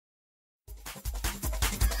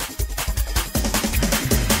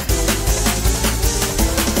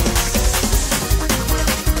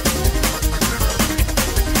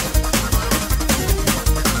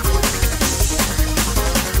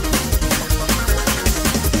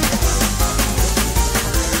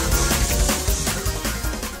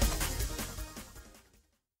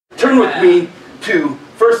me to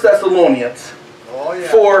 1 Thessalonians.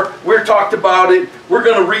 4, we're talked about it. We're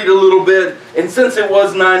going to read a little bit. And since it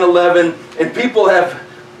was 9/11 and people have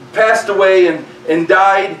passed away and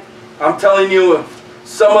died, I'm telling you,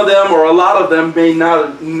 some of them or a lot of them may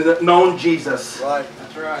not have known Jesus. Right.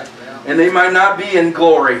 That's right. Yeah. And they might not be in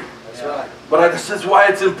glory. That's right. But this is why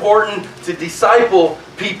it's important to disciple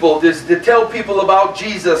people, to tell people about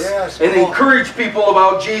Jesus, and encourage people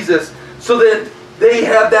about Jesus so that they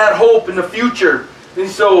have that hope in the future. And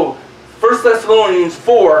so 1 Thessalonians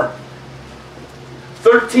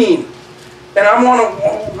 4:13. And I want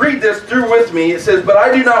to read this through with me. It says, but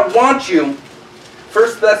I do not want you,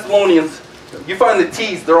 1 Thessalonians, you find the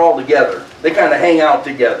T's, they're all together. They kind of hang out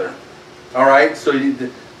together. All right? So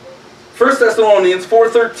 1 Thessalonians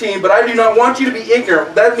 4:13, but I do not want you to be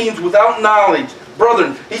ignorant. That means without knowledge.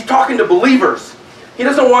 Brethren, he's talking to believers. He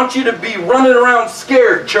doesn't want you to be running around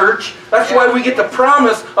scared, church. That's why we get the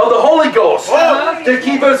promise of the Holy Ghost. To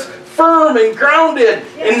keep us firm and grounded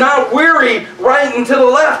and not weary right and to the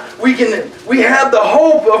left. We have the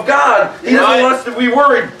hope of God. He doesn't want us to be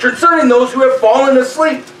worried concerning those who have fallen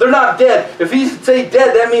asleep. They're not dead. If he say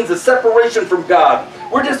dead, that means a separation from God.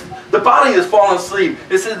 We're just, the body has fallen asleep.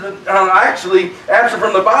 This is actually, absent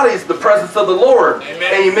from the body is the presence of the Lord.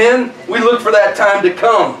 Amen. Amen. We look for that time to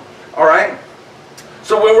come. All right.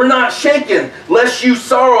 So when we're not shaken, lest you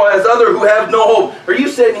sorrow as other who have no hope. Are you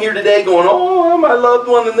sitting here today going, oh, my loved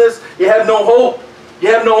one and this? You have no hope.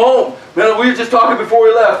 You have no hope. Man, we were just talking before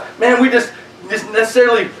we left. Man, we just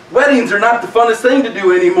necessarily, weddings are not the funnest thing to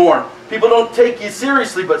do anymore. People don't take you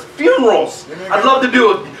seriously, but funerals. I'd love to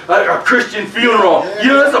do a Christian funeral. You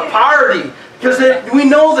know, it's a party. Because we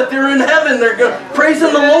know that they're in heaven. They're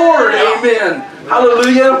praising the Lord. Amen.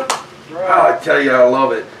 Hallelujah. Oh, I tell you, I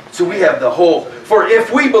love it. So we have the hope. For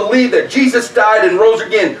if we believe that Jesus died and rose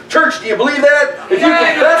again, church, do you believe that? If you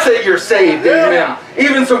confess it, you're saved. Amen.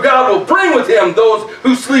 Even so God will bring with him those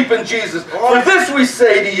who sleep in Jesus. For this we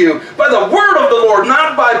say to you, by the word of the Lord,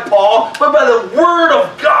 not by Paul, but by the word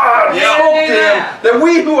of God spoke to him, that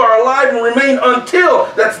we who are alive and remain until,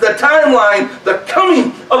 that's the timeline, the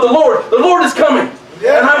coming of the Lord. The Lord is coming.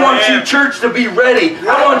 And I want you, church, to be ready.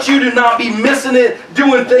 I want you to not be missing it,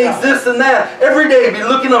 doing things, this and that. Every day, be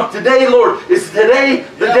looking up. Today, Lord, is today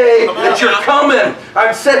the day that you're coming.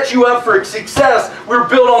 I've set you up for success. We're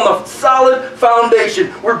built on the solid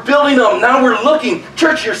foundation. We're building up. Now we're looking.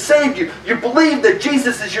 Church, you're saved. You believe that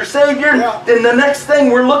Jesus is your Savior. Then the next thing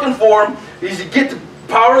we're looking for is you get to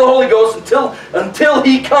power of the Holy Ghost until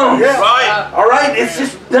he comes. All right? It's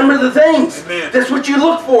just, remember the things. That's what you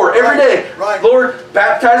look for every day. Lord,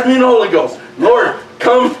 baptize me in the Holy Ghost. Lord,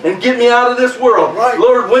 come and get me out of this world.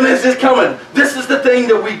 Lord, when is this coming? This is the thing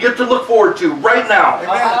that we get to look forward to right now.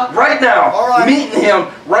 Right now. Meeting him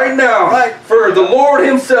right now. For the Lord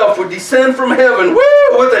himself would descend from heaven.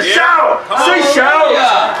 Woo! With a shout. Say shout.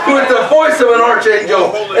 With the voice of an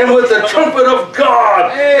archangel. And with the trumpet of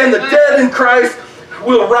God. And the dead in Christ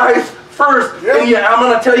will rise first. And I'm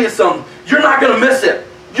going to tell you something. You're not going to miss it.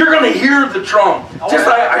 You're going to hear the trump. Just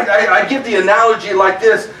I give the analogy like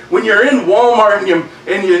this. When you're in Walmart and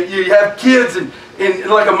you have kids and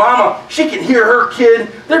like a mama, she can hear her kid.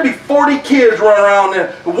 There'd be 40 kids running around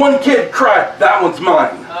there. One kid cry, that one's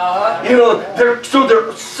mine. You know, they're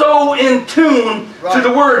so in tune to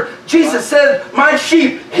the word. Jesus said, my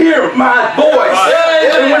sheep hear my voice.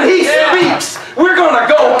 And when he speaks, we're going to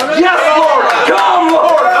go, yes, Lord, come,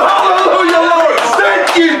 Lord. Hallelujah, Lord.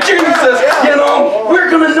 Thank you, Jesus. You know, we're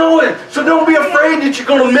going to know it. So don't be afraid that you're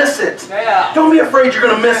going to miss it. Don't be afraid you're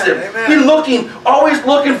going to miss it. Be looking, always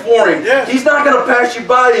looking for him. He's not going to pass you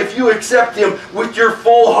by if you accept him with your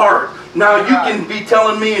full heart. Now, you can be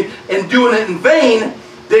telling me and doing it in vain,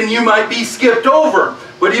 then you might be skipped over.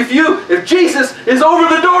 But if Jesus is over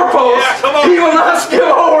the doorpost, he will not skip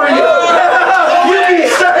over you. You'll be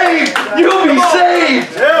saved. You'll be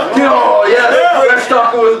saved. You know, I was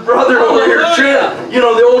talking with brother over here, Trent. You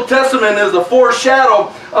know, the Old Testament is the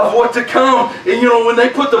foreshadow of what to come. And you know, when they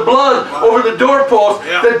put the blood over the doorpost,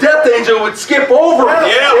 the death angel would skip over.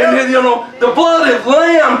 And then, you know, the blood of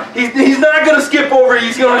lamb, he's not going to skip over.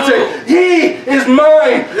 He's going to say, he is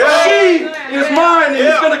mine. She is mine. And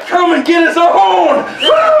he's going to come and get his own.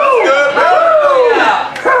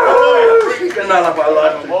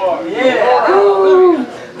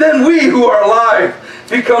 Then we who are alive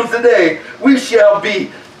becomes the day we shall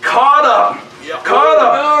be caught up. Caught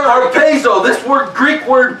up. Harpazo. This word, Greek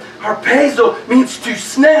word, harpazo, means to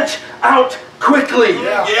snatch out quickly.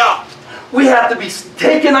 We have to be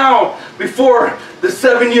taken out before the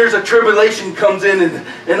 7 years of tribulation comes in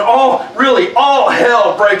and all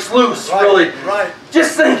hell breaks loose, really. Right.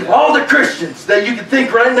 Just think of all the Christians that you can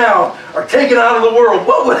think right now are taken out of the world.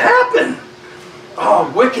 What would happen?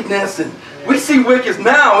 Oh, wickedness. And we see wickedness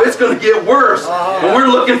now. It's going to get worse. And we're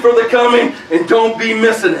looking for the coming, and don't be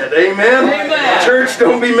missing it. Amen? Amen. Church,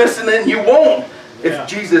 don't be missing it, and you won't if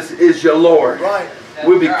Jesus is your Lord. Right.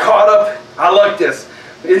 We'll be caught up, I like this,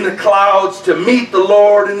 in the clouds to meet the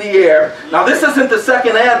Lord in the air. Now, this isn't the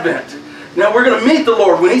second advent. Now, we're going to meet the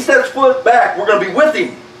Lord. When he steps foot back, we're going to be with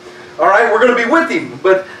him. All right? We're going to be with him.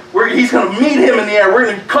 But he's going to meet him in the air. We're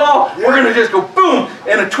going to call. We're going to just go boom,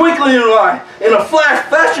 in a twinkling of an eye, in a flash,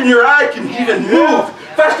 faster than your eye can even move.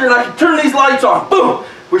 Faster than I can turn these lights on. Boom.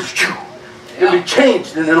 It'll be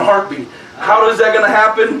changed in a heartbeat. How is that going to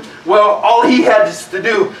happen? Well, all he had to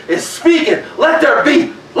do is speak it. Let there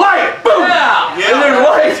be light. Boom. And there's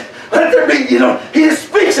light. Let there be, he just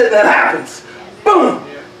speaks it and it happens. Boom.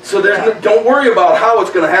 So don't worry about how it's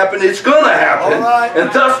going to happen. It's going to happen. Right.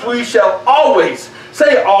 And thus we shall always,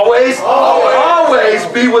 say always, always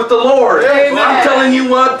be with the Lord. Amen. I'm telling you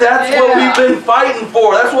what, that's what we've been fighting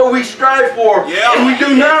for. That's what we strive for. And we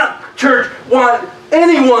do not, church, want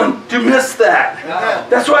anyone to miss that.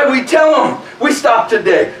 That's why we tell them, we stop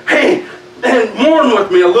today. Hey, and mourn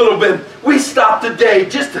with me a little bit. We stopped today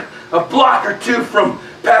just a block or two from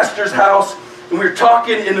Pastor's house, and we were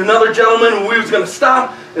talking, and another gentleman, and we was going to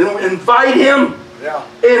stop and invite him.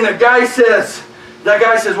 And the guy says,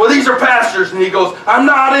 well, these are pastors. And he goes, I'm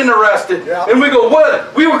not interested. And we go,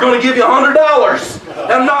 what? We were going to give you $100.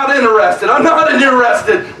 I'm not interested. I'm not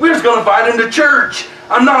interested. We were just going to invite him to church.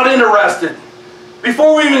 I'm not interested.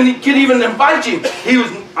 Before we could even invite you,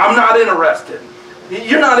 I'm not interested.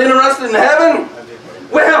 You're not interested in heaven?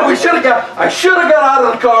 Well, I should have got out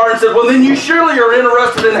of the car and said, well, then you surely are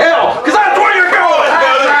interested in hell, because that's where you're going.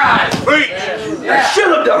 I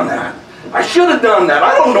should have done that. I should have done that.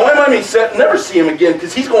 I don't know him. I mean, never see him again,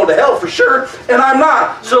 because he's going to hell for sure, and I'm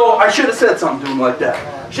not. So I should have said something to him like that.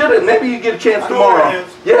 Should have. Maybe you get a chance tomorrow.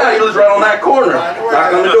 Yeah, he lives right on that corner.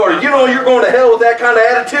 Knock on the door. You know you're going to hell with that kind of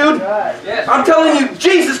attitude? I'm telling you,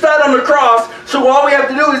 Jesus died on the cross, so all we have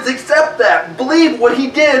to do is accept that. Believe what he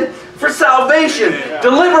did for salvation.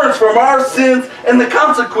 Deliverance from our sins, and the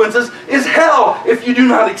consequences is hell if you do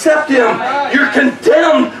not accept him. You're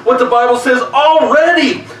condemned, what the Bible says,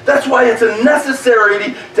 already. That's why it's a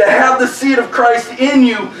necessity to have the seed of Christ in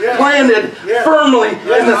you, planted firmly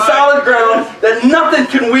in the solid ground, that nothing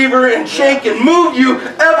can waver and shake and move you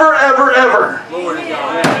ever, ever, ever. Glory to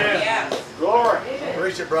God. Glory.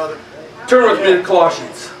 Preach it, brother. Turn with me to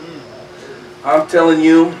Colossians. I'm telling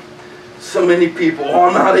you, so many people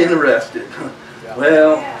are not interested.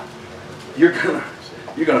 Well, you're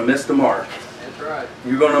gonna miss the mark. That's right.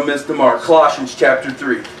 You're gonna miss the mark. Colossians chapter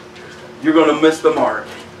 3. You're gonna miss the mark.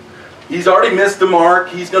 He's already missed the mark.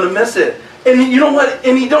 He's gonna miss it. And you know what?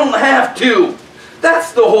 And he don't have to.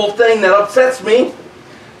 That's the whole thing that upsets me.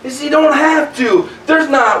 Is he don't have to. There's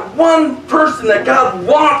not one person that God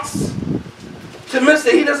wants to miss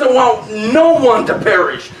it. He doesn't want no one to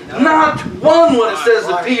perish. Not one, what it says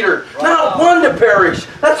to Peter. Not one to perish.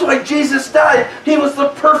 That's why Jesus died. He was the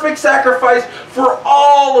perfect sacrifice for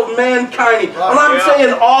all of mankind. When I'm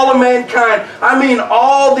saying all of mankind, I mean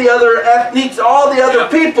all the other ethnics, all the other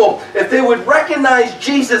people. If they would recognize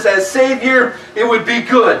Jesus as Savior, it would be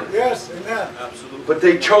good. Yes, amen. Absolutely. But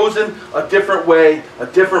they've chosen a different way, a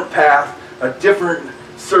different path, a different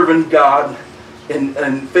serving God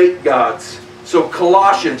and fake gods. So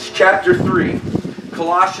Colossians chapter 3.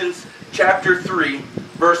 Colossians chapter 3,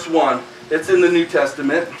 verse 1. It's in the New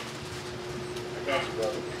Testament.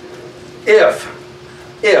 If,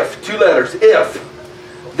 two letters, if,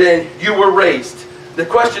 then you were raised. The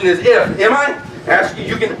question is if. Am I?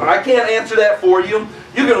 I can't answer that for you.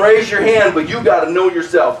 You can raise your hand, but you got to know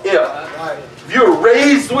yourself. If you're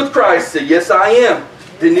raised with Christ, say, yes, I am.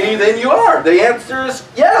 Then you are. The answer is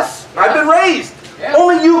yes, I've been raised.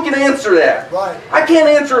 Only you can answer that. I can't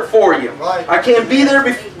answer it for you. I can't be there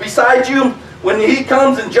beside you when he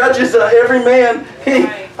comes and judges every man.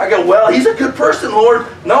 I go, well, he's a good person, Lord.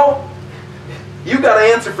 No. You got to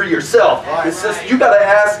answer for yourself. It says you got to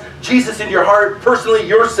ask Jesus in your heart personally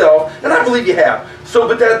yourself, and I believe you have. So,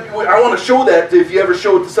 but that I want to show that if you ever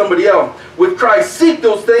show it to somebody else. With Christ, seek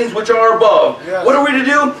those things which are above. What are we to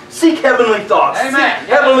do? Seek heavenly thoughts. Seek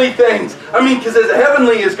heavenly things. I mean, because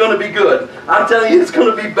heavenly is going to be good. I'm telling you, it's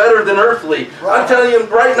going to be better than earthly. I'm telling you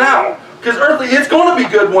right now, because earthly, it's going to be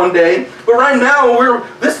good one day. But right now,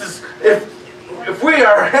 if we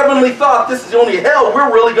are heavenly thought, this is the only hell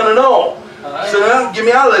we're really going to know. So now, get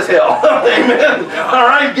me out of this hell. Amen. All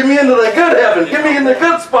right, get me into the good heaven. Get me in the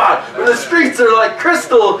good spot where the streets are like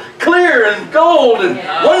crystal clear and gold and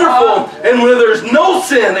wonderful, and where there's no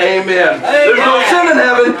sin. Amen. There's no sin in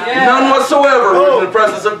heaven, none whatsoever. We're in the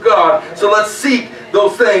presence of God. So let's seek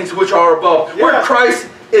those things which are above, where Christ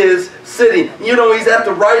is sitting. You know, He's at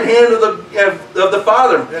the right hand of the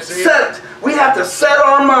Father. We have to set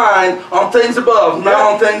our mind on things above,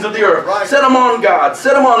 not on things of the earth. Set them on God.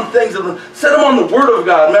 Set them on things of set them on the Word of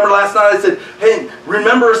God. Remember last night I said, hey,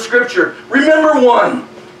 remember a scripture. Remember one.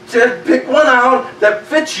 Just pick one out that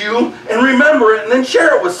fits you and remember it, and then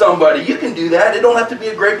share it with somebody. You can do that. It don't have to be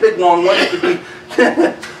a great big long one. It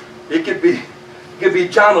could be it could be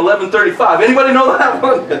John 11:35. Anybody know that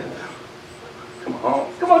one?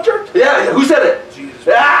 Come on, church. Yeah, who said it? Jesus.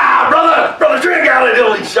 Brother Trent got it.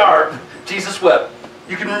 It'll be sharp. Jesus wept.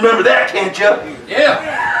 You can remember that, can't you?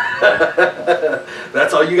 Yeah.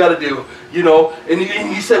 That's all you got to do, you know. And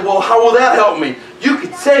you say, well, how will that help me? You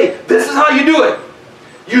could say, this is how you do it.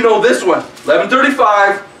 You know this one,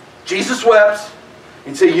 11:35. Jesus wept,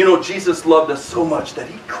 and say, you know, Jesus loved us so much that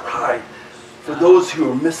He cried for those who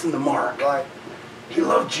are missing the mark. Right. He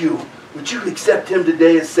loved you. Would you accept Him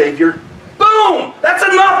today as Savior? Boom! That's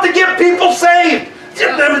enough to get people saved.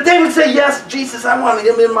 They would say, yes, Jesus, I want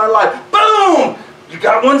Him in my life. Boom! You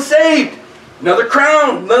got one saved. Another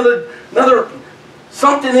crown, another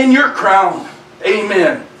something in your crown.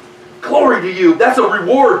 Amen. Glory to you. That's a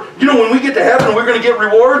reward. You know, when we get to heaven, we're going to get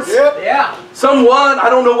rewards. Yep. Yeah. Somewhat. I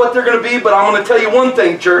don't know what they're going to be, but I'm going to tell you one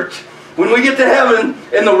thing, church. When we get to heaven,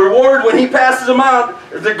 and the reward, when He passes them out,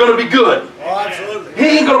 they're going to be good. Oh, absolutely.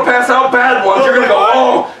 He ain't going to pass out bad ones. You're going to go,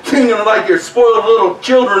 oh, you're going to like your spoiled little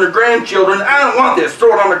children or grandchildren. I don't want this.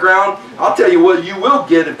 Throw it on the ground. I'll tell you what you will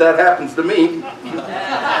get if that happens to me.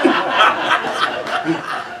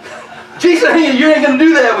 Jesus, you ain't going to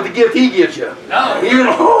do that with the gift He gives you. No. You're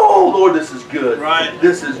going to, oh, Lord, this is good. Right.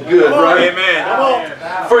 This is good, right?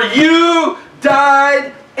 Amen. For you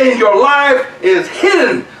died, and your life is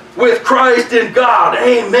hidden with Christ in God.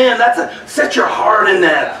 Amen. Set your heart in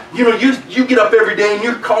that. You know, you get up every day and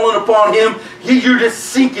you're calling upon Him. You're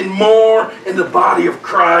just sinking more in the body of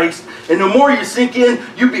Christ. And the more you sink in,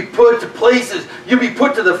 you'll be put to places. You'll be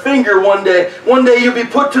put to the finger one day. One day you'll be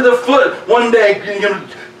put to the foot. One day you're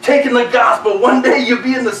taking the gospel. One day you'll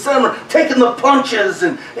be in the center taking the punches.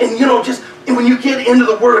 And you know, just when you get into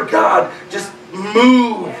the Word of God, just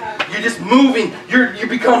move. You're just moving. You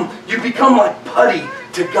become like putty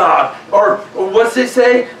to God. Or what's it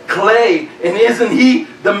say? Clay. And isn't He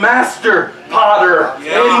the master potter?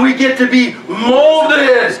 Yeah. And we get to be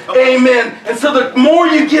molded. Amen. And so the more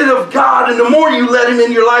you get of God and the more you let Him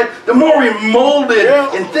in your life, the more we're molded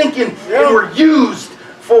and thinking and we're used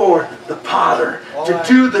for the potter to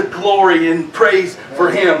do the glory and praise for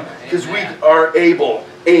Him, because we are able.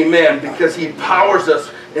 Amen. Because He empowers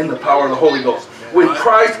us in the power of the Holy Ghost. When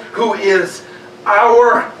Christ, who is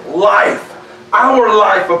our life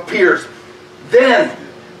appears, then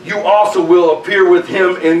you also will appear with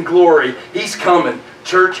Him in glory. He's coming.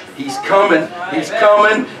 Church, He's coming. He's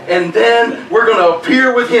coming. And then we're going to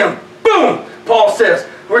appear with Him. Boom! Paul says,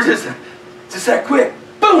 where's this? Just that quick.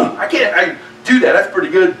 Boom! I do that. That's pretty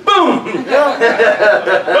good. Boom!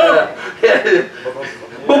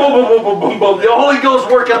 Boom, boom, boom, boom, boom, boom, boom. The Holy Ghost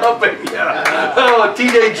working up in you. Oh,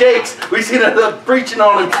 T.J. Jakes, we seen the preaching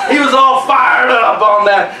on him. He was all fired up on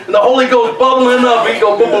that. And the Holy Ghost bubbling up. He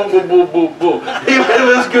go boom, boom, boom, boom, boom, boom. It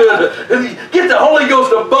was good. Get the Holy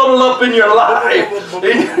Ghost to bubble up in your life.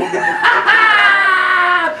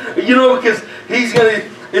 You know, because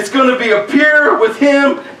it's going to be appear with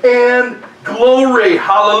Him and glory.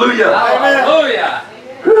 Hallelujah. Hallelujah.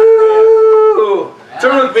 Woo.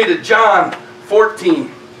 Turn with me to John 14.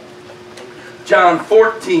 John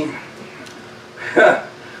 14.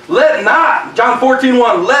 Let not, John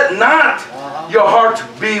 14:1, let not your heart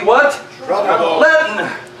be what? Troubled.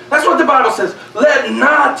 That's what the Bible says. Let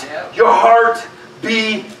not your heart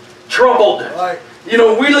be troubled. Right. You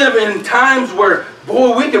know, we live in times where,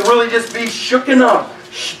 boy, we can really just be shooken up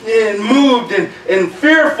and moved and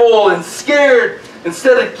fearful and scared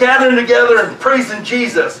instead of gathering together and praising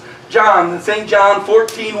Jesus. St. John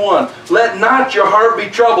 14:1. Let not your heart be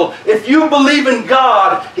troubled. If you believe in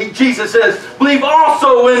God, Jesus says, believe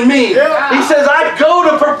also in me. Yeah. He says, I go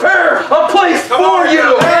to prepare a place for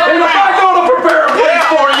you. And if I go to prepare a place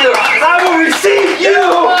for you, I will receive you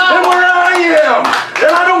and where I am.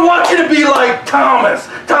 And I don't want you to be like Thomas.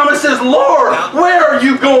 Thomas says, Lord, where are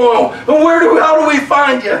you going? How do we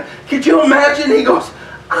find you? Could you imagine? He goes,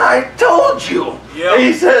 I told you. Yep.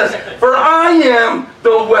 He says, for I am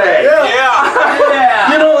the way.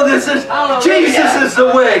 Yeah. You know, Jesus is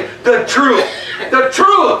the way, the truth. The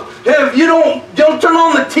truth. If you don't turn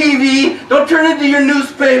on the TV, don't turn into your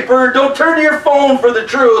newspaper, don't turn to your phone for the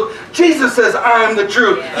truth. Jesus says, I am the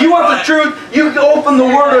truth. You want the truth? You can open the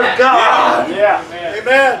Word of God. Yeah.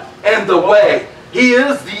 Amen. And the way. He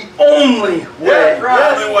is the only way.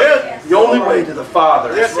 The only way to the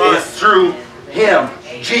Father is through Him,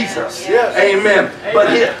 Jesus. Amen. But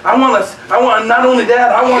I want not only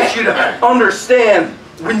that, I want you to understand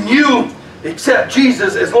when you accept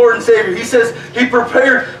Jesus as Lord and Savior. He says He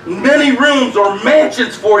prepared many rooms or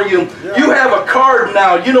mansions for you. You have a card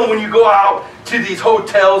now. You know when you go out to these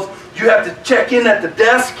hotels, you have to check in at the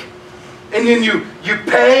desk, and then you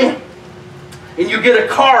pay, and you get a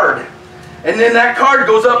card. And then that card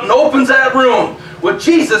goes up and opens that room. Well,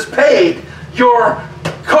 Jesus paid your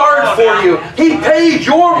card for you. He paid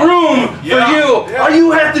your room for you. All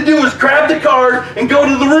you have to do is grab the card and go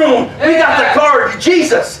to the room. We got the card.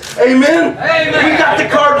 Jesus. Amen? We got the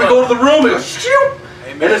card. We go to the room. It goes, shoot.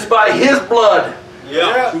 And it's by His blood.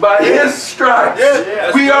 By His stripes.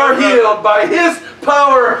 We are healed by His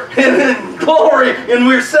power and glory, and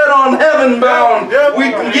we're set on heaven bound.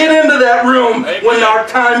 We can get into that room when our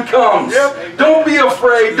time comes. Don't be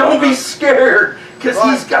afraid. Don't be scared, because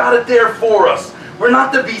He's got it there for us. We're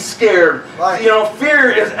not to be scared. You know,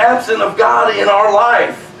 fear is absent of God in our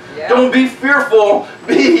life. Don't be fearful.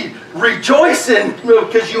 Be rejoicing,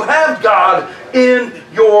 because you have God in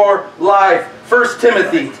your life. 1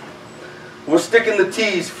 Timothy. We'll stick in the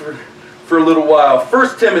T's for a little while.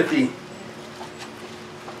 1 Timothy.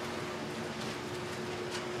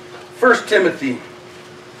 1 Timothy.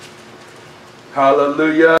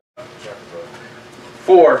 Hallelujah.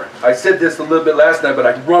 4. I said this a little bit last night, but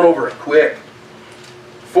I can run over it quick.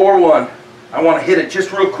 4:1. I want to hit it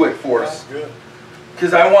just real quick for us.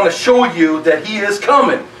 Because I want to show you that He is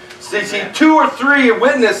coming. See, 2 or 3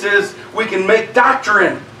 witnesses, we can make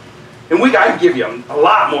doctrine. And I can give you a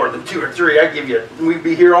lot more than 2 or 3. We'd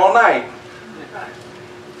be here all night.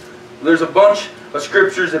 There's a bunch of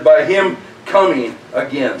scriptures that by Him coming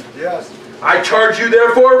again. I charge you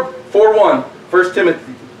therefore, 4:1, 1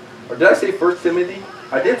 Timothy. Or did I say 1 Timothy?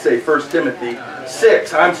 I did say 1 Timothy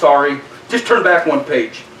 6. I'm sorry. Just turn back one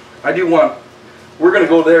page. I do want, we're going to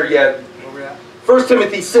go there yet. 1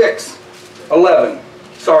 Timothy 6:11.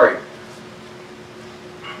 Sorry.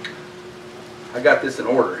 I got this in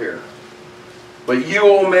order here. But you,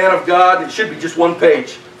 O man of God, it should be just one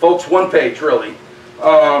page. Folks, one page, really,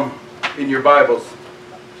 in your Bibles.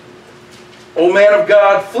 O man of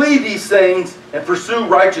God, flee these things and pursue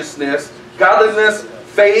righteousness, godliness,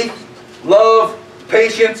 faith, love,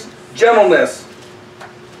 patience, gentleness.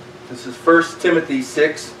 This is 1 Timothy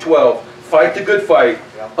 6:12. Fight the good fight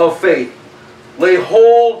of faith. Lay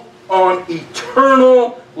hold on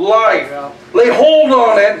eternal life. Lay hold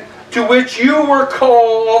on it, to which you were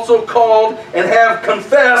also called and have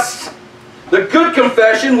confessed the good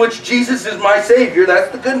confession, which Jesus is my Savior.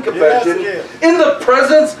 That's the good confession. In the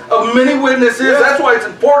presence of many witnesses. That's why it's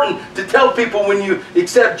important to tell people when you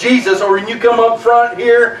accept Jesus, or when you come up front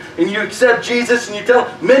here and you accept Jesus and you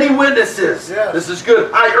tell many witnesses. This is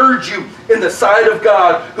good. I urge you in the sight of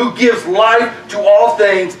God, who gives life to all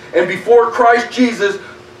things, and before Christ Jesus,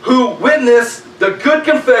 who witnessed the good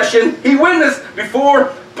confession. He witnessed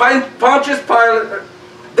before Pontius Pilate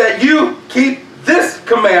that you keep this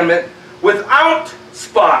commandment without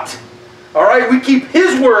spot. All right, we keep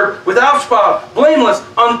His word without spot, blameless,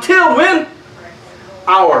 until when?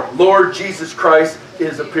 Our Lord Jesus Christ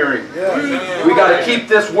is appearing. We got to keep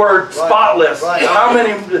this word spotless. How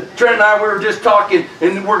many, Trent and I, we were just talking,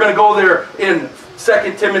 and we're going to go there in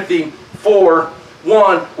 2 Timothy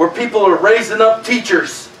 4:1, where people are raising up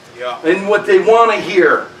teachers and what they want to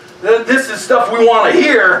hear. This is stuff we want to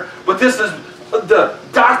hear, but this is the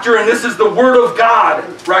doctrine, this is the Word of God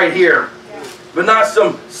right here. But not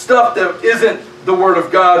some stuff that isn't the Word of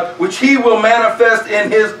God, which He will manifest in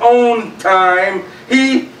His own time.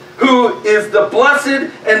 He who is the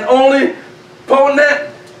blessed and only potent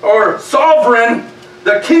or sovereign,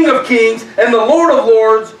 the King of kings and the Lord of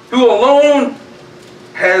lords, who alone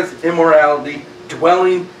has immortality,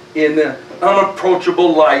 dwelling in the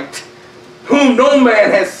unapproachable light, whom no man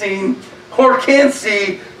has seen or can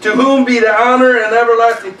see, to whom be the honor and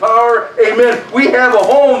everlasting power. Amen. We have a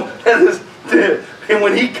home that is, and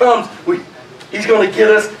when He comes, He's going to get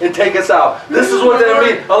us and take us out. This is what that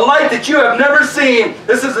means. A light that you have never seen.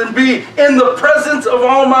 This is to be in the presence of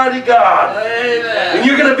Almighty God. Amen. And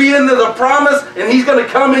you're going to be into the promise, and He's going to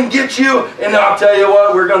come and get you. And I'll tell you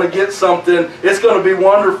what, we're going to get something. It's going to be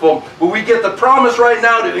wonderful. But we get the promise right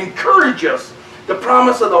now to encourage us. The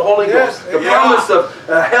promise of the Holy Ghost. The promise of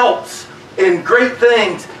helps and great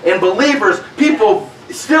things and believers, people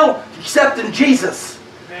still accepting Jesus.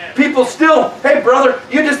 People still, hey brother,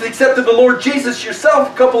 you just accepted the Lord Jesus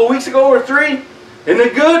yourself a couple of weeks ago or 3. Isn't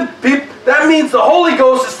it good? That means the Holy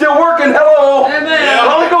Ghost is still working. Hello. Amen. The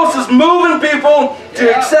Holy Ghost is moving people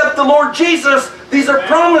to accept the Lord Jesus. These are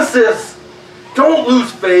promises. Don't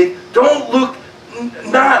lose faith. Don't look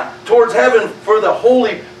not towards heaven for the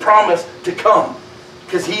holy promise to come.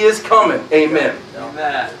 Because He is coming. Amen.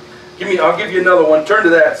 Amen. I'll give you another one. Turn to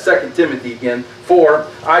that 2 Timothy again. 4.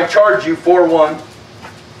 I charge you 4:1.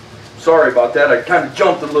 Sorry about that. I kind of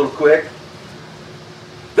jumped a little quick.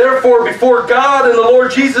 Therefore, before God and the Lord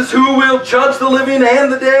Jesus, who will judge the living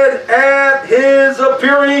and the dead at His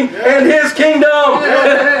appearing and His kingdom.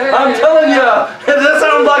 I'm telling you, that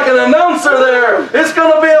sounds like an announcer there. It's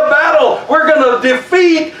going to be a battle. We're going to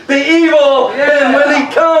defeat the evil. And when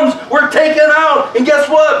He comes, we're taken out. And guess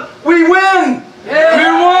what? We win. We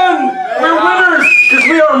won. We're winners because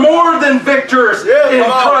we are more than victors in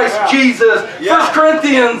Christ Jesus. 1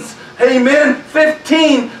 Corinthians, amen,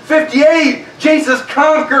 15:58. Jesus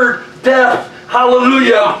conquered death.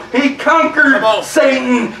 Hallelujah. He conquered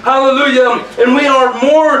Satan. Hallelujah. And we are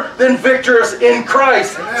more than victors in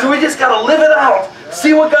Christ. So we just got to live it out.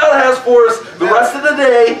 See what God has for us the rest of the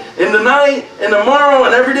day, and the night, and tomorrow,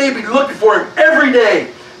 and every day. Be looking for Him every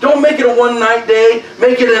day. Don't make it a one-night day.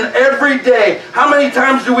 Make it an every day. How many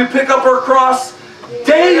times do we pick up our cross?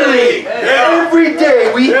 Daily. Every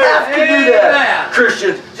day. We have to do that.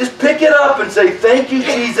 Christians, just pick it up and say, thank you,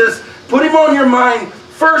 Jesus. Put Him on your mind.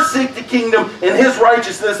 First seek the kingdom and His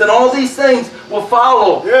righteousness, and all these things will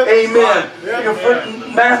follow. Amen.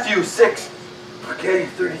 Matthew 6,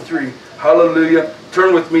 33. Hallelujah.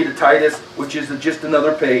 Turn with me to Titus, which is just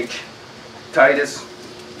another page. Titus,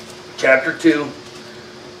 chapter 2.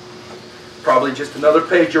 Probably just another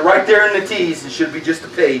page. You're right there in the T's. It should be just a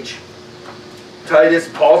page. Titus,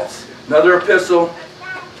 Paul's another epistle.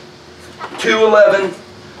 2:11.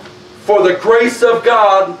 For the grace of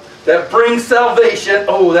God that brings salvation.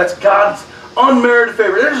 Oh, that's God's unmerited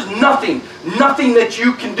favor. There's nothing that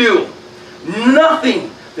you can do. Nothing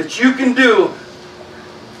that you can do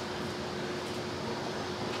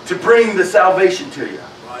to bring the salvation to you.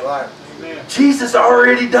 Right. Jesus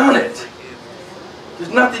already done it.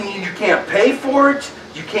 There's nothing, you can't pay for it.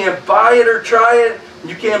 You can't buy it or try it.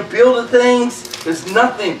 You can't build the things. There's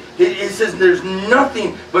nothing. It says there's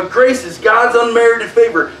nothing but grace is God's unmerited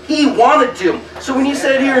favor. He wanted to. So when you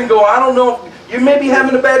sit here and go, I don't know, you may be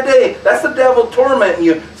having a bad day. That's the devil tormenting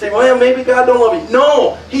you. Say, well, maybe God don't love you.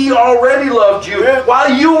 No, He already loved you.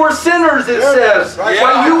 While you were sinners, it says.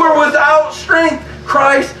 While you were without strength,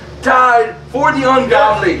 Christ died for the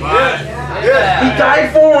ungodly. He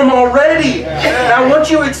died for them already. Now once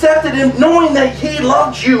you accepted Him, knowing that He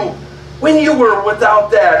loved you when you were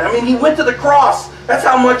without that. I mean, He went to the cross. That's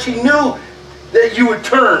how much He knew that you would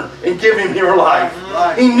turn and give Him your life.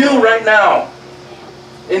 He knew right now.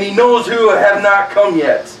 And He knows who have not come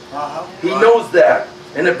yet. He knows that.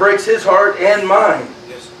 And it breaks His heart and mine.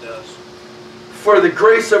 Yes, it does. For the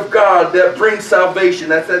grace of God that brings salvation,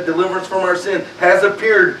 that's that deliverance from our sin, has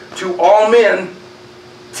appeared to all men,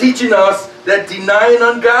 teaching us that denying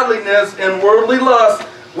ungodliness and worldly lust,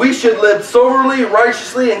 we should live soberly,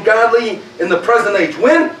 righteously, and godly in the present age.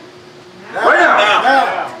 When? Right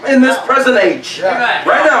now. In this present age.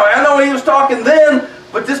 Right now. I know He was talking then,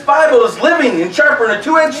 but this Bible is living and sharper than a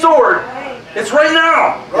two-edged sword. It's right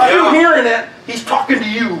now. If you're hearing it, He's talking to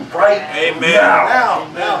you right now.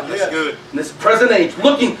 That's good. In this present age,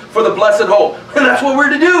 looking for the blessed hope. And that's what we're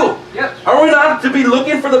to do. Yep. Are we not to be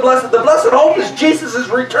looking for the blessed? The blessed hope is Jesus'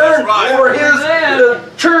 return for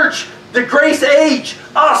His church, the grace age,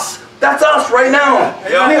 us. That's us right now.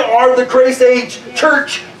 We are the grace age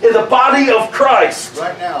church in the body of Christ.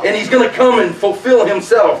 Right now. And He's going to come and fulfill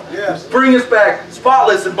Himself. Bring us back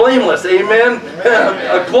spotless and blameless. Amen.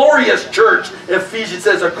 A glorious church. Ephesians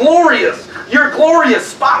says a glorious. You're glorious,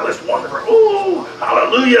 spotless, wonderful. Ooh,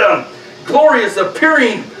 hallelujah. Glorious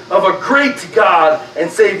appearing of a great God and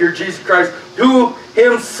Savior Jesus Christ, who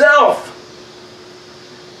Himself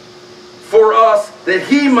for us, that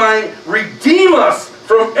He might redeem us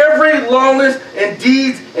from every lawlessness and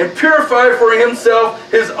deeds, and purify for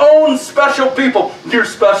Himself His own special people. You're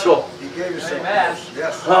special. He gave us Amen.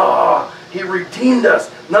 Yes. He redeemed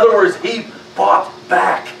us. In other words, He bought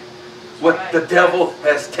back what the devil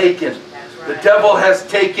has taken. The devil has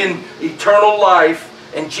taken eternal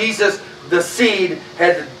life, and Jesus, the seed,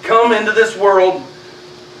 had to come into this world,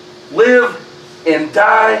 live and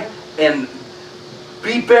die and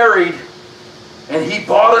be buried. And He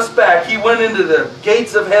bought us back. He went into the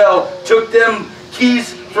gates of hell, took them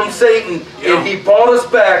keys from Satan, and He bought us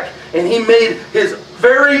back. and He made His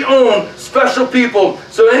very own special people.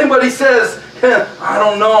 So anybody says, I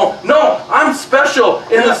don't know. No, I'm special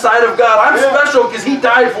in the sight of God. I'm special because He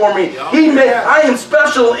died for me. I am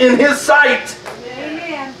special in His sight.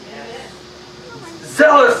 Amen.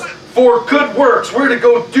 Zealous for good works. We're to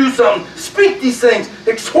go do something. Speak these things.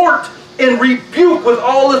 Exhort and rebuke with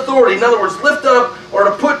all authority. In other words, lift up or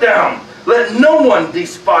to put down. Let no one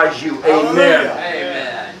despise you. Amen.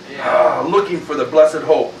 Amen. Looking for the blessed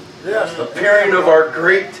hope. Yes. Appearing of our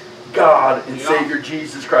great God and Savior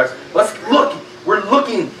Jesus Christ. Let's look. We're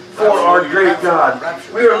looking for our great God.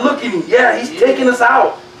 We are looking. Yeah, He's taking us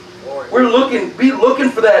out. We're looking. Be looking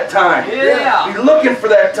for that time. Yeah. Be looking for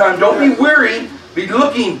that time. Don't be weary. Be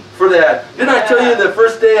looking for that. Didn't I tell you the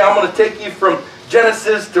first day I'm going to take you from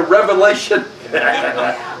Genesis to Revelation?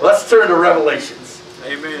 Let's turn to Revelations.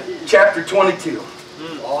 Amen. Chapter 22.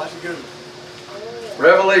 Oh, that's good.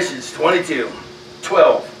 Revelations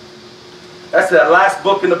 22:12. That's that last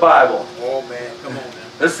book in the Bible. Oh, man. Come on now.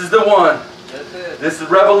 This is the one. That's it. This is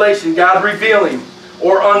Revelation. God revealing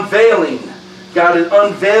or unveiling. God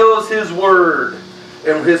unveils His word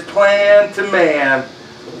and His plan to man.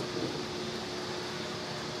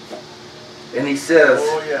 And He says,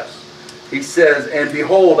 Oh, yes. He says, and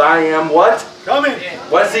behold, I am what? Coming.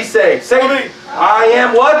 What does He say? Say, Coming. I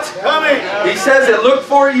am what? Coming. He says it. Look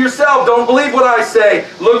for it yourself. Don't believe what I say.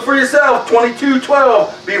 Look for yourself.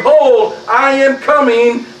 22:12. Behold, I am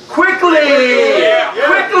coming quickly. Yeah.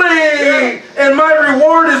 Quickly. And my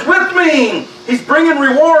reward is with me. He's bringing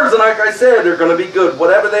rewards, and like I said, they're going to be good,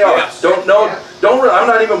 whatever they are. Yes. Don't know. I'm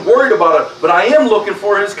not even worried about it, but I am looking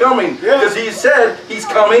for His coming because He said He's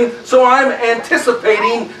coming. So I'm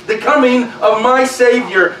anticipating the coming of my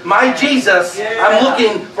Savior, my Jesus. I'm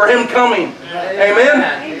looking for Him coming. Amen.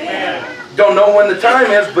 Amen. Don't know when the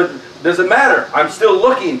time is, but doesn't matter. I'm still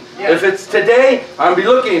looking. If it's today, I'll be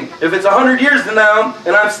looking. If it's 100 years from now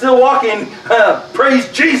and I'm still walking,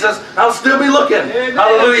 praise Jesus, I'll still be looking.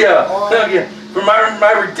 Hallelujah. For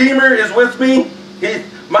my Redeemer is with me.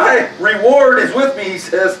 My reward is with me, He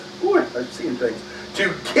says. Ooh, I've seen things. To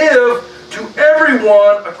give to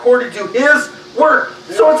everyone according to his work.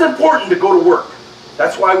 So it's important to go to work.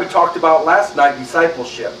 That's why we talked about last night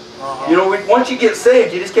discipleship. You know, once you get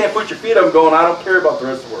saved, you just can't put your feet up and going, I don't care about the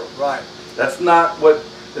rest of the world. Right. That's not what,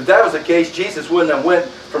 if that was the case, Jesus wouldn't have went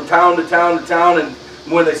from town to town to town and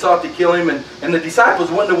when they sought to kill Him, and the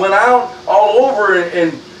disciples wouldn't have went out all over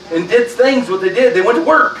and did things what they did. They went to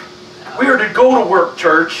work. We are to go to work,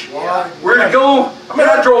 church. We're to go. I mean,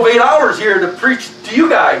 I drove 8 hours here to preach to you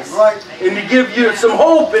guys. And to give you some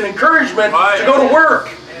hope and encouragement to go to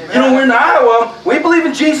work. You know, we're in Iowa. We believe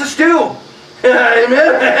in Jesus too.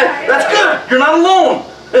 Amen. That's good. You're not alone.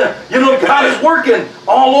 You know, God is working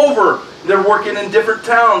all over. They're working in different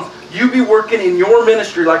towns. You be working in your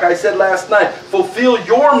ministry, like I said last night. Fulfill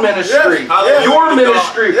your ministry. Yes. Your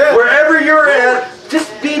ministry. Yes. Wherever you're at,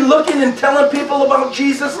 just be looking and telling people about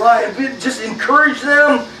Jesus. And just encourage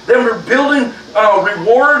them. Then we're building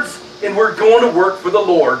rewards, and we're going to work for the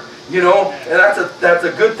Lord. You know, and that's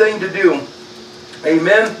a good thing to do.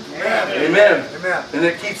 Amen. Amen. Amen. And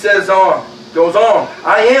it goes on.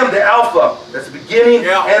 I am the Alpha. That's the beginning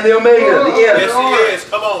and the Omega, the end. Yes, He is.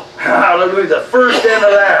 Come on. Hallelujah. The first and the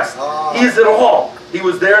last. He is it all. He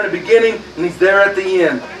was there in the beginning and He's there at the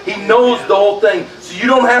end. He knows the whole thing. So you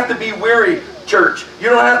don't have to be weary, church. You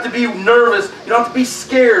don't have to be nervous. You don't have to be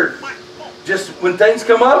scared. Just when things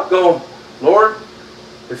come up, go, Lord,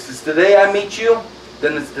 if it's the day I meet you,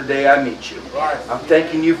 then it's the day I meet you. I'm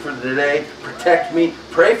thanking you for the day. Protect me.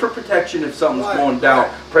 Pray for protection if something's going down.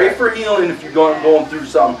 Pray for healing if you're going through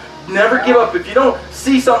something. Never give up. If you don't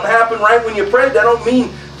see something happen right when you pray, that don't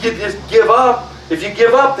mean you just give up. If you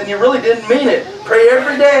give up, then you really didn't mean it. Pray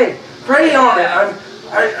every day. Pray on it.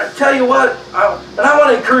 I tell you what, and I want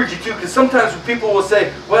to encourage you too, because sometimes people will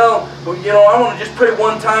say, well, you know, I want to just pray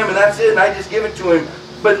one time and that's it, and I just give it to Him.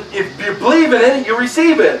 But if you believe in it, you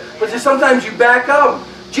receive it. But just sometimes you back up.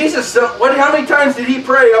 Jesus, how many times did He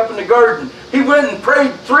pray up in the garden? He went and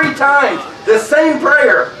prayed 3 times. The same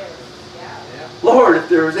prayer. Lord, if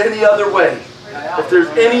there is any other way. If there's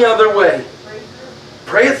any other way.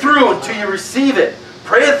 Pray it through until you receive it.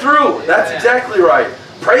 Pray it through. That's exactly right.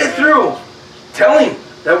 Pray it through. Tell Him.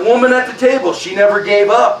 That woman at the table, she never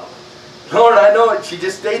gave up. Lord, I know it. She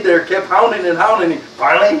just stayed there, kept hounding and hounding.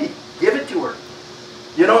 Finally, He gave it to her.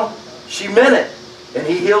 You know, she meant it. And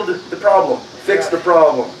He healed the problem, fixed the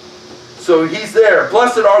problem. So He's there.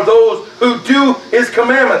 Blessed are those who do His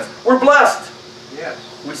commandments. We're blessed. Yes.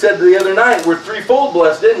 We said the other night, we're threefold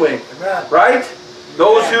blessed, didn't we? Amen. Right?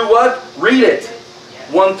 Those who what? Read it.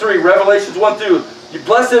 1:3, Revelations 1:2.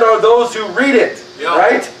 Blessed are those who read it.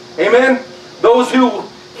 Right? Amen? Those who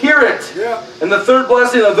hear it. Yeah. And the third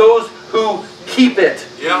blessing of those who keep it.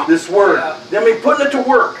 Yeah. This word. I mean, putting it to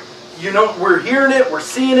work. You know, we're hearing it, we're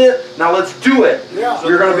seeing it, now let's do it. Yeah.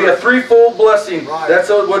 You're going to be a threefold blessing. Right. That's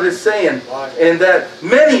what it's saying. Right. And that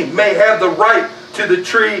many may have the right to the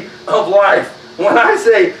tree of life. When I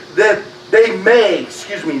say that they may,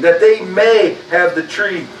 that they may have the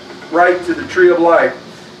tree, right to the tree of life,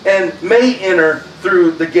 and may enter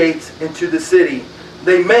through the gates into the city.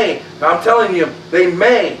 They may. I'm telling you, they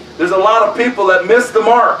may. There's a lot of people that miss the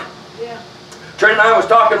mark. Yeah. Trent and I was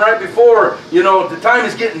talking right before, you know, the time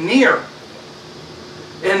is getting near.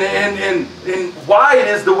 And why it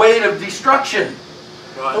is the weight of destruction.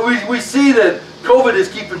 Right. We see that COVID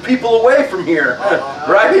is keeping people away from here,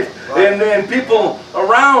 right? And people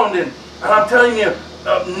around, and I'm telling you,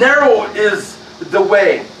 narrow is the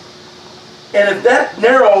way. And if that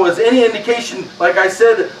narrow is any indication, like I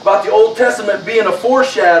said about the Old Testament being a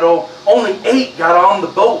foreshadow, only 8 got on the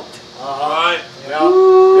boat. Right.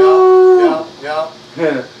 Yeah.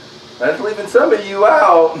 That's leaving some of you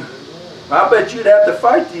out. I bet you'd have to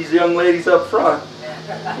fight these young ladies up front.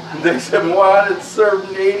 They said, well, I did serve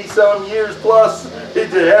 80-some years plus.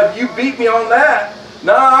 Have you beat me on that?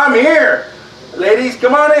 No, I'm here. Ladies,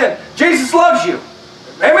 come on in. Jesus loves you.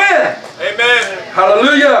 Amen. Amen.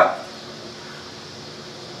 Hallelujah.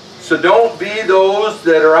 So don't be those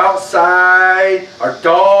that are outside, are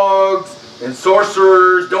dogs and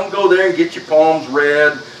sorcerers. Don't go there and get your palms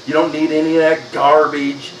read. You don't need any of that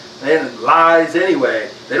garbage and lies anyway.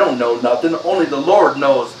 They don't know nothing. Only the Lord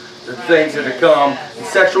knows the things that are come. And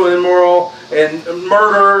sexual immoral and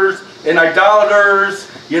murderers and idolaters.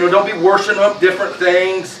 You know, don't be worshiping up different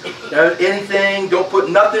things. Anything. Don't put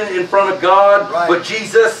nothing in front of God but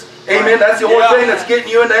Jesus. Amen. That's the only thing that's getting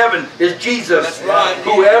you into heaven is Jesus. That's right.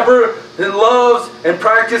 Whoever loves and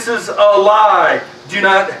practices a lie, do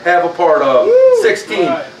not have a part of. 16.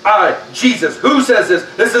 I, Jesus. Who says this?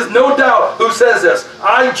 This is no doubt who says this.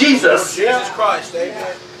 I, Jesus. Jesus Christ.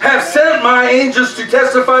 Amen. Have sent my angels to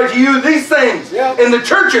testify to you these things in the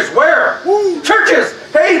churches. Where? Churches.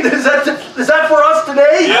 Hey, is that for us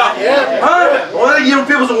today? Huh? Well, you know,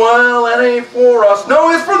 people say, well, that ain't for us.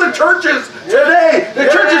 No, it's for the churches today. The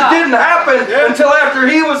churches didn't happen until after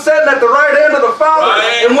he was sitting at the right hand of the Father.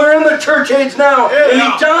 And we're in the church age now.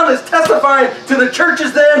 And John is testifying to the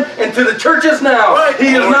churches then and to the churches now.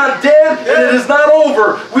 He is not dead and it is not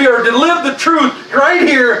over. We are to live the truth right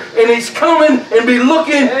here, and he's coming and be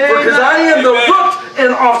looking because I am the root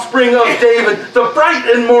and offspring of David, the bright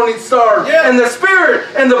and morning star. And the Spirit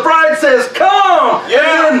and the bride says, come. And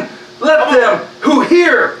then let them who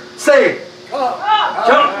hear say, come.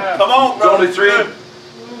 Come on, brother. Only 3.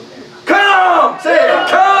 Come. Say it.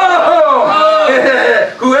 Come.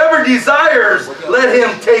 Whoever desires, let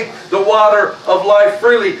him take the water of life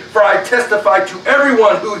freely. For I testify to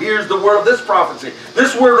everyone who hears the word of this prophecy.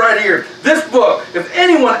 This word right here. This book. If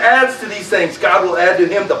anyone adds to these things, God will add to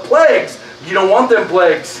him the plagues. You don't want them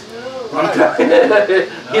plagues.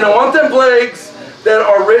 You don't want them plagues that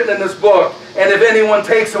are written in this book. And if anyone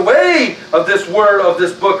takes away of this word of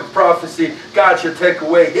this book of prophecy, God shall take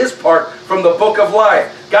away his part from the book of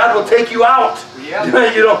life. God will take you out.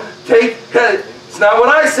 You don't take. It's not what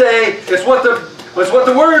I say. It's what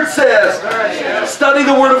the word says. Study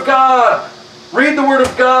the word of God. Read the word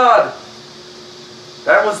of God.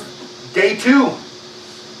 That was day 2.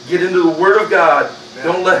 Get into the word of God.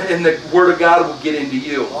 Don't let in the word of God will get into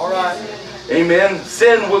you. All right. Amen.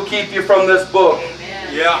 Sin will keep you from this book.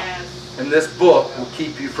 Yeah. And this book will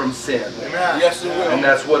keep you from sin. Amen. Yes, it will. And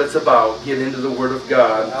that's what it's about. Get into the word of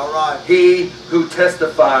God. All right. He who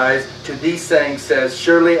testifies to these things says,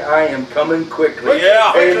 surely I am coming quickly.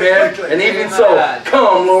 Yeah. Amen. Quickly. And even so,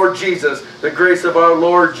 come, Lord Jesus. The grace of our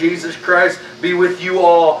Lord Jesus Christ be with you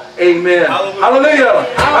all. Amen. Hallelujah. Hallelujah.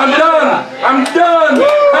 I'm done. I'm done.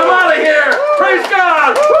 I'm out of here. Praise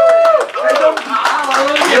God. Hey,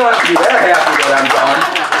 you don't have to be that happy that I'm done.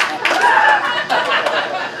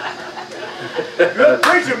 Good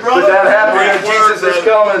preaching, brother. But that happy that Jesus is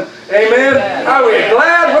coming. Amen. Are we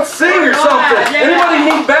glad? Let's sing or something. Anybody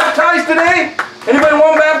need baptized today? Anybody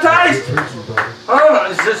want baptized?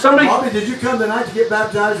 Is there somebody? Bobby, did you come tonight to get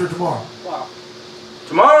baptized or tomorrow?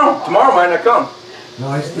 Tomorrow? Tomorrow might not come.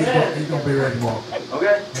 No, he's going to be ready tomorrow.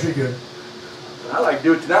 Okay. That'll be good. I like to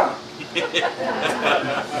do it tonight.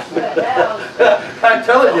 I'm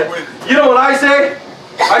telling you. You know what I say?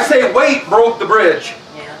 I say weight broke the bridge.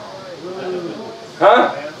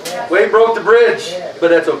 Huh? Weight broke the bridge. But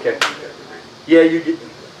that's okay. Yeah, you get.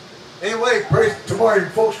 Anyway, praise tomorrow. Your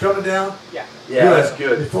folks coming down. Yeah, that's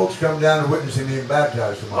good. Your folks coming down and witnessing being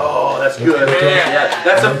baptized tomorrow. Oh, that's good. Yeah,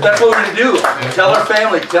 that's what we're gonna do. Tell our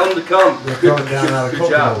family. Tell them to come. They're coming down out of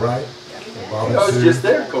Kokomo, right? I was just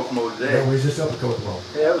there, Kokomo today. Yeah, we was just up at Kokomo.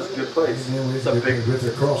 Yeah, it was a good place. It's a big with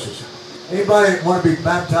their crosses. Anybody want to be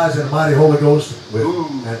baptized in the mighty Holy Ghost with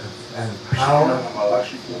and power?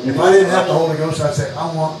 If I didn't have the Holy Ghost, I'd say,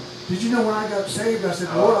 I want. Did you know when I got saved, I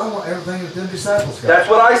said, Lord, I want everything that them disciples got. That's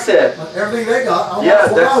what I said. Everything they got, I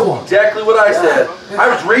want what I want. Exactly what I said. I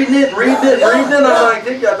was reading it. I'm like,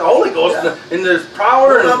 they got the Holy Ghost and there's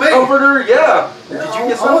power and comforter. Yeah. Did you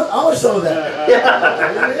get some? I was some of that.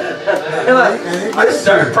 Yeah. And I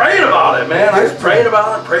started praying about it, man. I was praying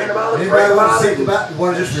about it. Anybody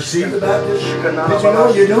want to just receive the baptism? Did you know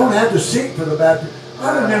you don't have to seek for the baptism?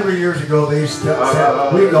 I remember years ago they used to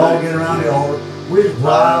say, we'd all get around the altar. We'd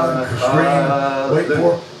wild and scream, wait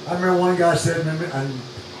for. I remember one guy said, and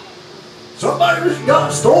somebody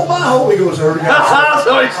stole my Holy Ghost. I heard a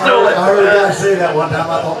guy say that one time.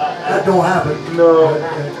 I thought, that don't happen. No.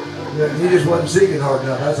 He just wasn't seeking hard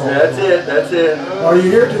enough. That's all. That's it. Are you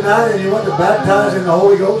here tonight and you want to baptize in the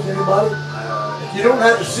Holy Ghost? Anybody? You don't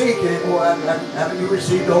have to seek anymore. Haven't you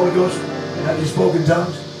received the Holy Ghost? Have you spoken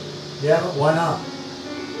tongues? You haven't? Why not?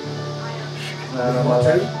 You want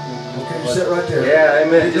to? Okay, just sit right there. Yeah,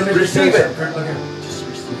 amen. Just receive it. Look here. Just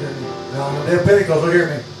receive it. Now, on the day of Pentecost, look here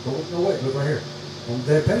at me. No, wait, look right here. On the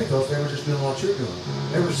day of Pentecost, they were just doing what you're doing.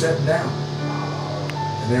 They were sitting down.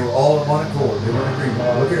 And they were all in one accord. They were in agreement.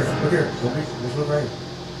 Look here. Just look right here.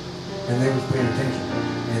 And they was paying attention.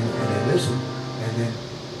 And they listened. And then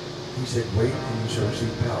he said, wait and you shall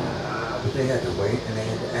receive power. But they had to wait and they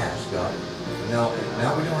had to ask God. Now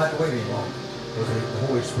we don't have to wait any longer. Because the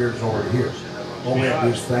Holy Spirit is already here. All we have to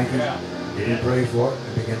do is thank Him, begin to pray for it,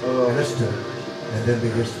 and begin to listen to Him. And then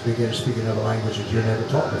begin to speak another language that you never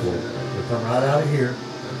taught before. It'll come right out of here,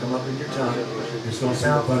 it'll come up in your tongue. It's going to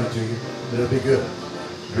sound funny to you, but it'll be good.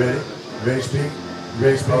 Ready? Ready to speak?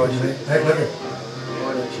 Ready to speak? Hey, look here.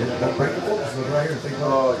 Don't break the focus. Look right here and think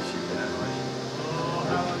about it.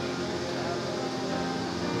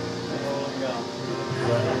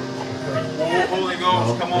 Holy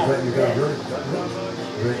Ghost, come on. You got it.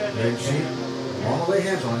 Ready to see? I want to lay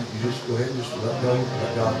hands on it. You just go ahead and just let go.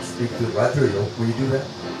 Let God speak right through you. Will you do that?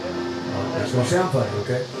 It's going to sound funny,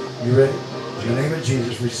 okay? You ready? In the name of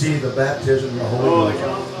Jesus, receive the baptism of the Holy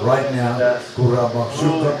Ghost right now. Go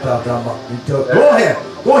ahead.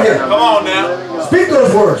 Go ahead. Come on now. Speak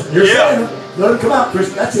those words. You're saying them. Let them come out, Chris.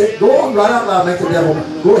 That's it. Go on right out loud. Make the devil.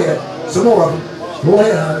 Go ahead. Some more of them. Go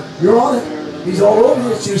ahead, honey. You're on it. He's all over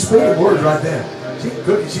you. She's speaking words right there.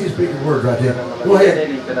 She's speaking words right there. Go ahead.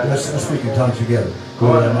 Let's speak in tongues together.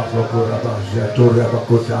 Come on,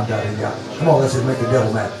 let's just make the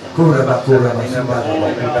devil mad.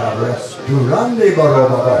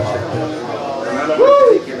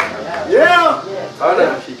 Yeah.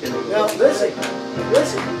 Now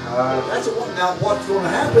listen. Now what's going to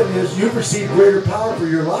happen is you've received greater power for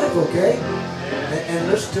your life, okay? And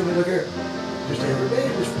listen to me. Look here. Just every day,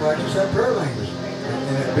 just practice that prayer language.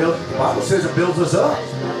 And it builds, the Bible says it builds us up.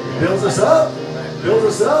 It builds us up. It builds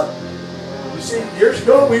us up. You see, years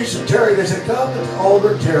ago we used to tarry. They said, come to the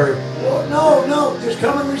altar, tarry. Well, no, just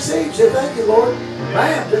come and receive. Say, thank you, Lord.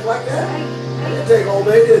 Bam, just like that. It didn't take all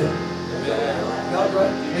day, did it? God,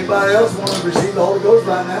 right? Anybody else want to receive the Holy Ghost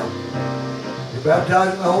right now? You're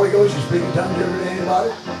baptized in the Holy Ghost. You speak in tongues every day.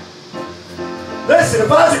 Anybody? Listen,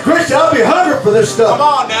 if I was a Christian, I'd be hungry for this stuff. Come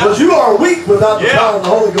on now. Because you are weak without the power of the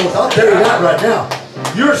Holy Ghost. I'll tell you that right now.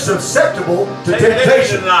 You're susceptible to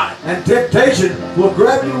temptation. And temptation will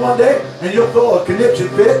grab you one day and you'll throw a conniption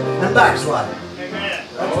fit and backslide. Amen.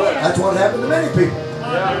 That's what happened to many people.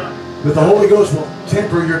 But the Holy Ghost will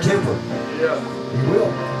temper your temper. He will.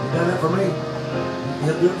 He's done that for me.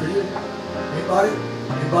 He'll do it for you. Anybody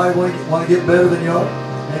want to get better than you are?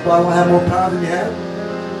 Anybody want to have more power than you have?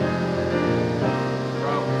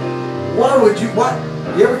 Why would you?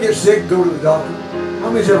 You ever get sick and go to the doctor? How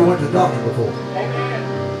many's ever went to the doctor before?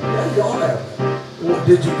 Yeah, you all have. Well,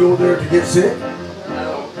 did you go there to get sick?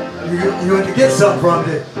 No. You went to get something from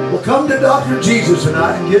it. Well, come to Dr. Jesus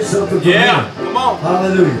tonight and get something from him. Come on.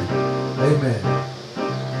 Hallelujah. Amen.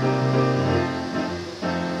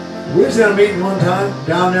 We was in a meeting one time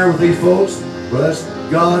down there with these folks. Bless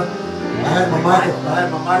God. I had my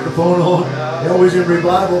microphone on. They always in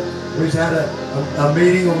revival. We just had a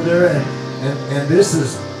meeting over there, and this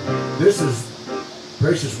is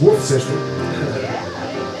Precious Wolf's sister.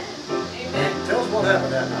 Amen. Tell us what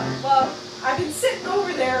happened that night. Well, I've been sitting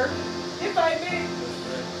over there, if I may.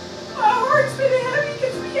 My heart's been heavy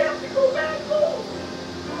because we have to go back home.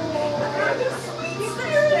 Oh, the sweet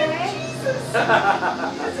spirit of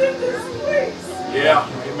is in this place. Yeah,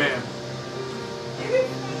 amen.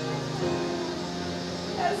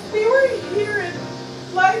 As we were here, and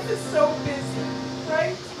life is so busy,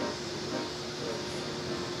 right?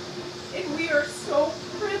 And we are so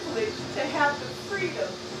privileged to have the freedom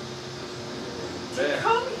to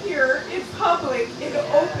come here in public and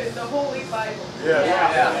open the Holy Bible.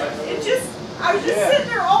 Yes. I was just sitting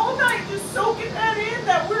there all night just soaking that in,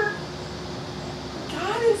 that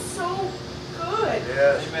God is so good.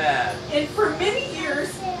 Yes. Amen. And for many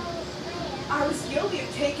years, I was guilty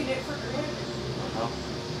of taking it for granted.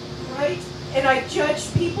 Right? And I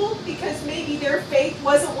judged people because maybe their faith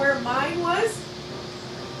wasn't where mine was.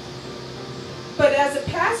 But as a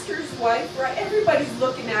pastor's wife, right, everybody's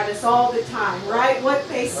looking at us all the time, right? What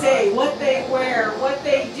they say, what they wear, what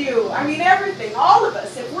they do. I mean, everything. All of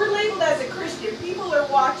us. If we're labeled as a Christian, people are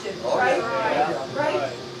watching, right?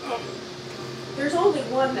 Right? There's only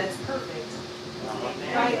one that's perfect,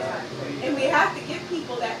 right? And we have to give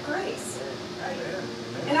people that grace, right?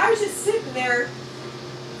 And I was just sitting there,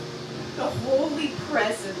 the holy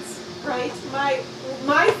presence, right?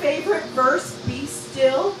 My favorite verse, be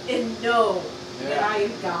still and know that I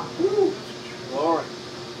am God. Woo. Glory.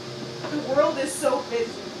 The world is so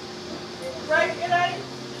busy, right? And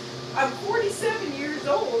I'm 47 years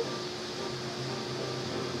old,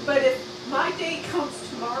 but if my day comes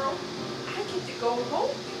tomorrow, I get to go home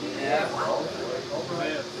to do what I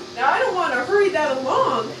want. Now, I don't want to hurry that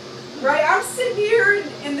along, right? I'm sitting here,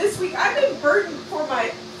 and this week, I've been burdened for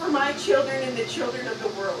my children and the children of the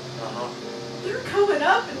world. They're coming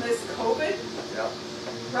up in this COVID,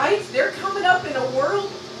 right? They're coming up in a world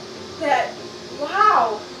that,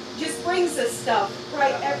 wow, just brings us stuff,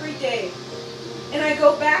 right, every day. And I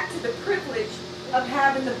go back to the privilege of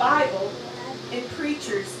having the Bible and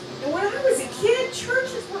preachers. And when I was a kid,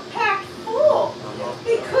 churches were packed full.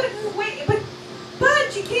 They couldn't wait.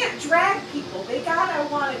 But you can't drag people. They gotta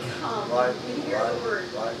want to come and hear the word.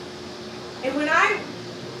 And when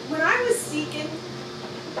I was seeking,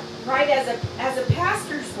 right, as a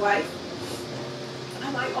pastor's wife,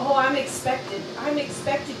 I'm like, oh, I'm expected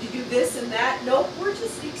to do this and that. Nope, we're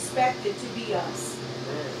just expected to be us,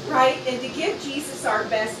 right? And to give Jesus our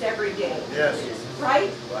best every day. Yes.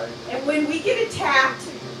 Right? And when we get attacked,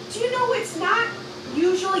 do you know it's not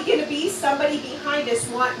usually going to be somebody behind us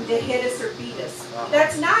wanting to hit us or beat us?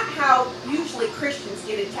 That's not how usually Christians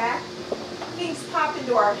get attacked. Things pop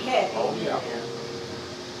into our head. Oh, yeah.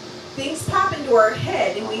 Things pop into our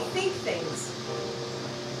head and we think things.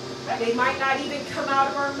 They might not even come out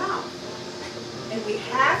of our mouth. And we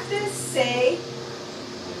have to say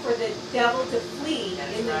for the devil to flee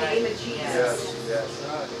in the name of Jesus.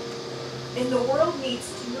 Yes. And the world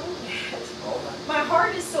needs to know that. My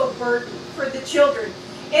heart is so burdened for the children.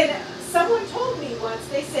 And someone told me once,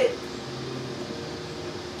 they said,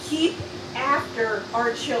 keep after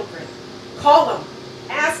our children. Call them.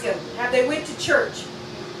 Ask them, have they went to church?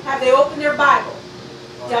 Have they opened their Bible?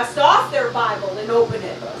 Dust off their Bible and open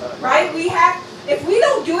it. Right? If we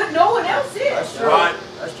don't do it, no one else is. That's right.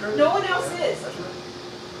 That's true. No one else is. That's right.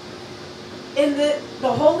 And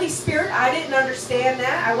the Holy Spirit, I didn't understand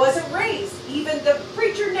that. I wasn't raised. Even the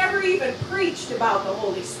preacher never even preached about the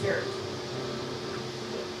Holy Spirit.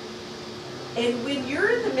 And when you're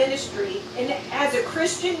in the ministry, and as a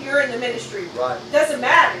Christian, you're in the ministry. Right. Doesn't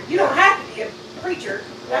matter. You don't have to be a preacher.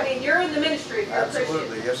 I mean, you're in the ministry if you're a Christian.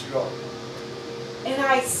 Absolutely. Yes, you are.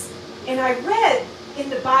 And I read in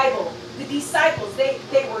the Bible, the disciples,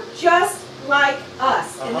 they were just like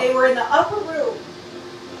us. And they were in the upper room.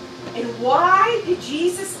 And why did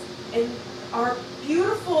Jesus and our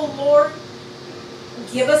beautiful Lord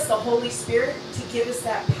give us the Holy Spirit to give us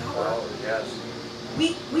that power? Oh, yes.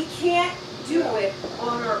 We can't do it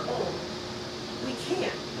on our own. We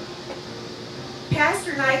can't.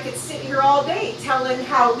 Pastor and I could sit here all day telling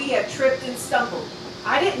how we have tripped and stumbled.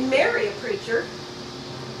 I didn't marry a preacher.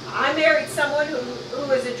 I married someone who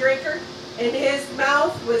was a drinker, and his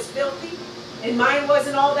mouth was filthy, and mine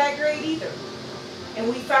wasn't all that great either. And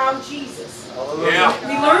we found Jesus. Hallelujah. Yeah.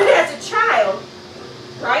 We learned as a child,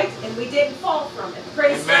 right? And we didn't fall from it.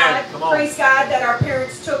 Praise Amen. God. Come on. Praise God that our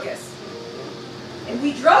parents took us. And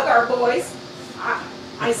we drug our boys.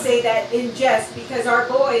 I say that in jest because our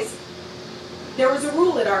boys, there was a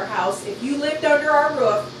rule at our house. If you lived under our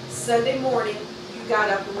roof, Sunday morning, you got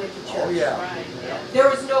up and went to church. Oh, yeah. Right. There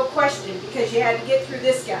was no question because you had to get through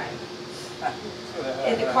this guy.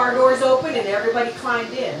 And the car doors opened and everybody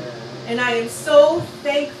climbed in. And I am so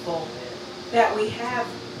thankful that we have,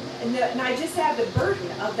 and I just have the burden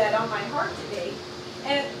of that on my heart today.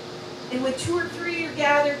 And And when 2 or 3 are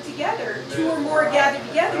gathered together, 2 or more are gathered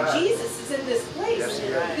together, Jesus is in this place.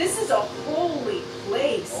 This is a holy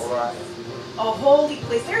place. A holy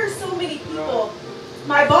place. There are so many people.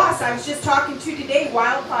 My boss, I was just talking to today,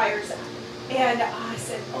 wildfires. And I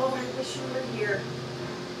said, oh, I wish you were here.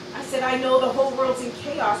 I said, I know the whole world's in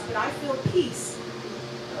chaos, but I feel peace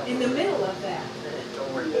in the middle of that.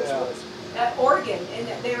 At Oregon, and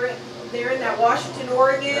they're in that Washington,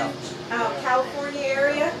 Oregon, California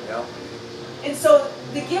area. And so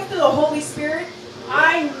the gift of the Holy Spirit,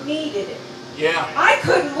 I needed it. Yeah. I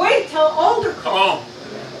couldn't wait till altar call. Come on.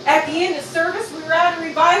 At the end of service, we were at a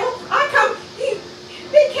revival.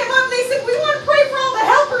 They came up and they said, we want to pray for all the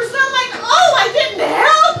helpers. And I'm like, oh, I didn't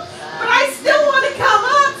help, but I still want to come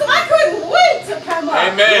up. So I couldn't wait to come up.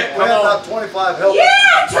 Amen. We had about 25 helpers.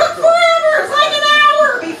 Yeah, it took forever. It was like an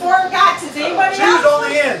hour before it got to anybody else. She was on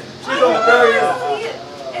the end. She was on the very end.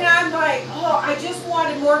 And I'm like, oh, I just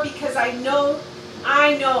wanted more because I know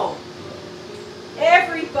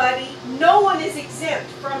everybody, no one is exempt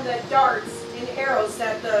from the darts and arrows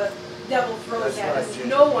that the devil throws at us.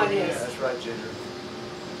 No one is. That's right, Ginger.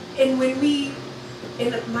 And when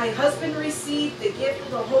my husband received the gift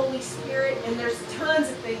of the Holy Spirit, and there's tons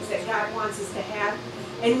of things that God wants us to have,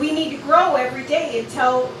 and we need to grow every day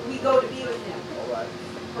until we go to be with Him. All right.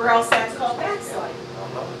 Or else that's called backsliding.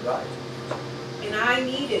 Right. And I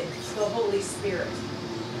needed the Holy Spirit.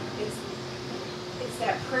 It's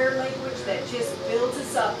that prayer language that just builds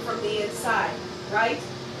us up from the inside, right?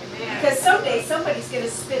 Amen. Because someday somebody's going to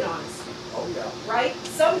spit on us. Oh, yeah. Right?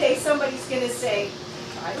 Someday somebody's going to say,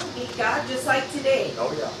 I don't need God, just like today.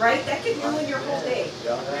 Oh, yeah. Right? That could ruin your whole day.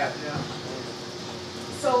 Yeah.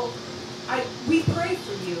 So we pray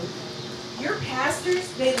for you. Your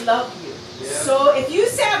pastors, they love you. Yeah. So if you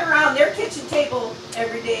sat around their kitchen table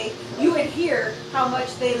every day, you would hear how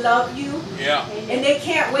much they love you. Yeah. And they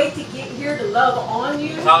can't wait to get here to love on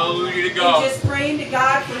you. Hallelujah to God. And just praying to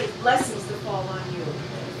God for His blessings to fall on you.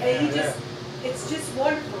 And it's just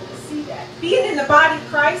wonderful to see that. Being in the body of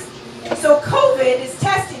Christ. So COVID is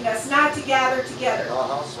testing us not to gather together.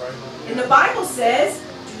 And the Bible says,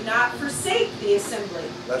 do not forsake the assembly.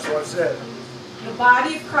 That's what it said. The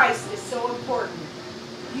body of Christ is so important.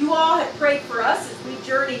 You all have prayed for us as we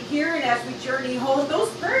journey here and as we journey home. Those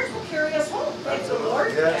prayers will carry us home. Thank the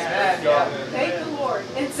Lord. Yes. Thank the Lord.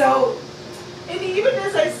 And so, and even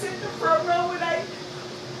as I sit in the front row,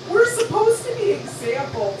 we're supposed to be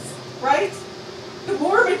examples, right? The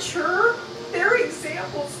more mature, they're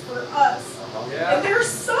examples for us. And there's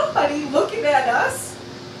somebody looking at us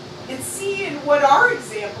and seeing what our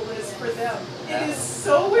example is for them. It is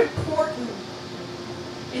so important.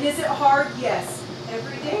 And is it hard? Yes.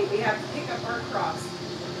 Every day we have to pick up our cross.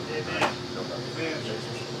 Amen.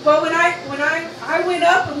 Well, when I went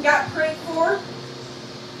up and got prayed for,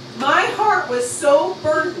 my heart was so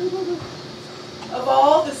burdened of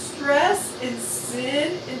all the stress and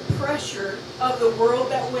sin and pressure of the world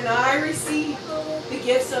that when I received the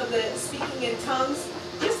gifts of the speaking in tongues,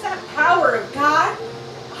 just that power of God,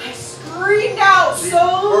 I screamed out so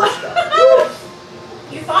loud.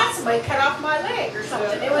 You thought somebody cut off my leg or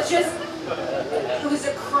something. It was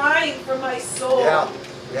a crying from my soul. Yeah,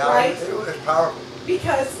 right? It was powerful.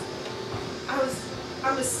 Because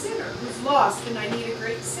I'm a sinner who's lost and I need a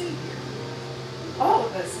great Savior. All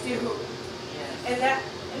of us do.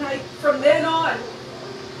 And from then on,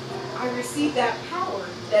 I received that power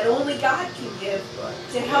that only God can give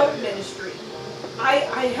to help ministry.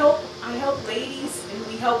 I help ladies and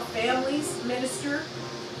we help families minister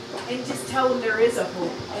and just tell them there is a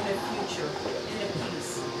hope and a future and a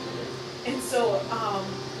peace. And so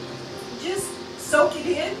just soak it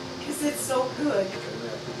in because it's so good.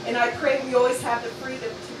 And I pray we always have the freedom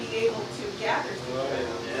to be able to gather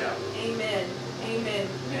together. Amen. Amen.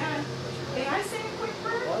 May I say a quick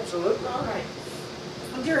prayer? Absolutely. All right.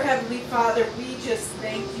 Dear Heavenly Father, we just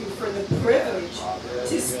thank you for the privilege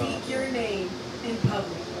to speak your name in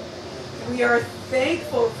public. We are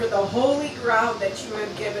thankful for the holy ground that you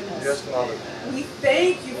have given us. Yes, Father. We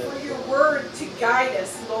thank you for your word to guide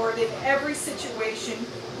us, Lord, in every situation.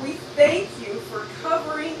 We thank you for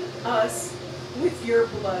covering us with your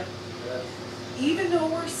blood. Even though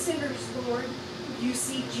we're sinners, Lord, you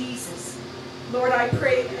see Jesus. Lord, I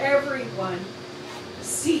pray everyone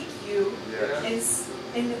seek you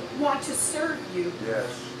and want to serve you. Yes.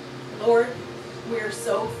 Lord, we're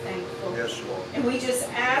so thankful. Yes, Lord. And we just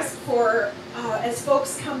ask for, as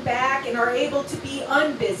folks come back and are able to be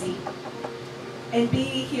unbusy and be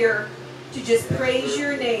here to just praise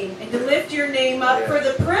your name and to lift your name up for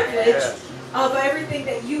the privilege of everything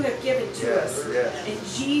that you have given to us. In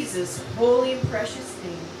Jesus' holy and precious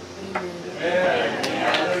name, amen.